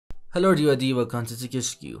Hello everybody, welcome to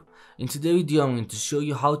TechHQ. In today's video I'm going to show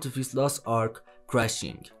you how to fix Lost Ark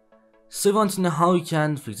crashing. So if you want to know how you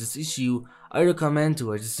can fix this issue, I recommend to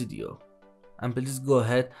watch this video. And please go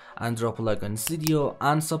ahead and drop a like on this video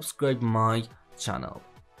and subscribe my channel.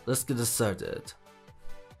 Let's get started.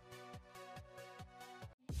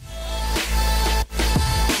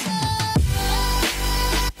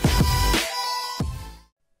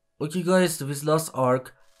 Okay guys, to fix Lost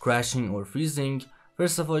Ark crashing or freezing,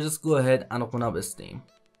 first of all, just go ahead and open up Steam.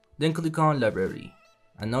 Then click on Library.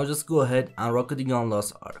 And now just go ahead and right-click on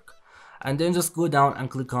Lost Ark. And then just go down and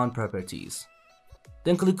click on Properties.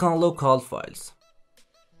 Then click on Local Files.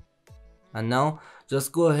 And now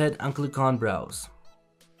just go ahead and click on Browse.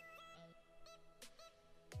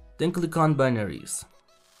 Then click on Binaries.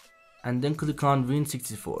 And then click on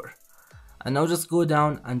Win64. And now just go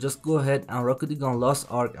down and just go ahead and right-click on Lost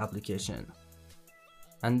Ark application.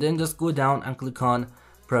 And then just go down and click on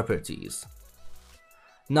Properties.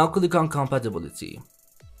 Now click on Compatibility.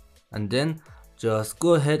 And then just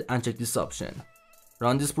go ahead and check this option.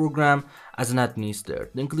 Run this program as an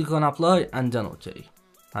administrator. Then click on Apply and then OK.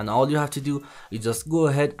 And all you have to do is just go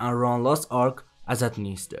ahead and run Lost Ark as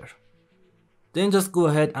administrator. Then just go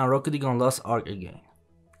ahead and right-click on Lost Ark again.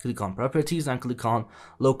 Click on Properties and click on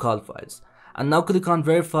Local Files. And now click on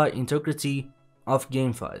Verify Integrity of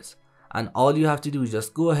Game Files. And all you have to do is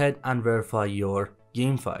just go ahead and verify your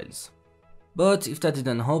game files. But if that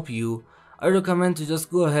didn't help you, I recommend to just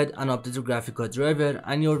go ahead and update your graphic card driver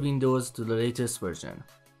and your Windows to the latest version.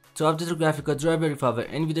 To update your graphic card driver, if you have an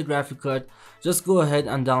NVIDIA graphic card, just go ahead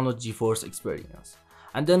and download GeForce Experience.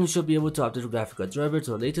 And then you should be able to update your graphic card driver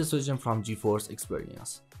to the latest version from GeForce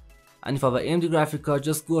Experience. And if you have an AMD graphic card,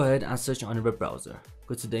 just go ahead and search on your web browser.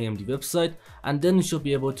 Go to the AMD website and then you should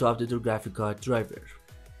be able to update your graphic card driver.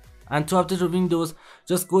 And to update your Windows,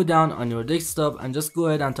 just go down on your desktop and just go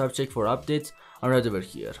ahead and type check for updates right over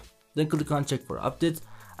here. Then click on check for updates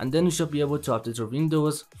and then you should be able to update your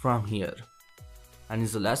Windows from here. And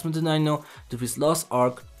it's the last method I know to fix Lost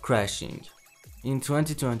Ark crashing in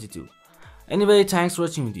 2022. Anyway, thanks for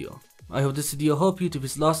watching video. I hope this video helped you to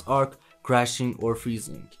fix Lost Ark crashing or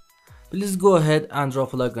freezing. Please go ahead and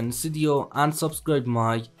drop a like on this video and subscribe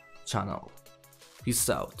my channel. Peace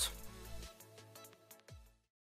out.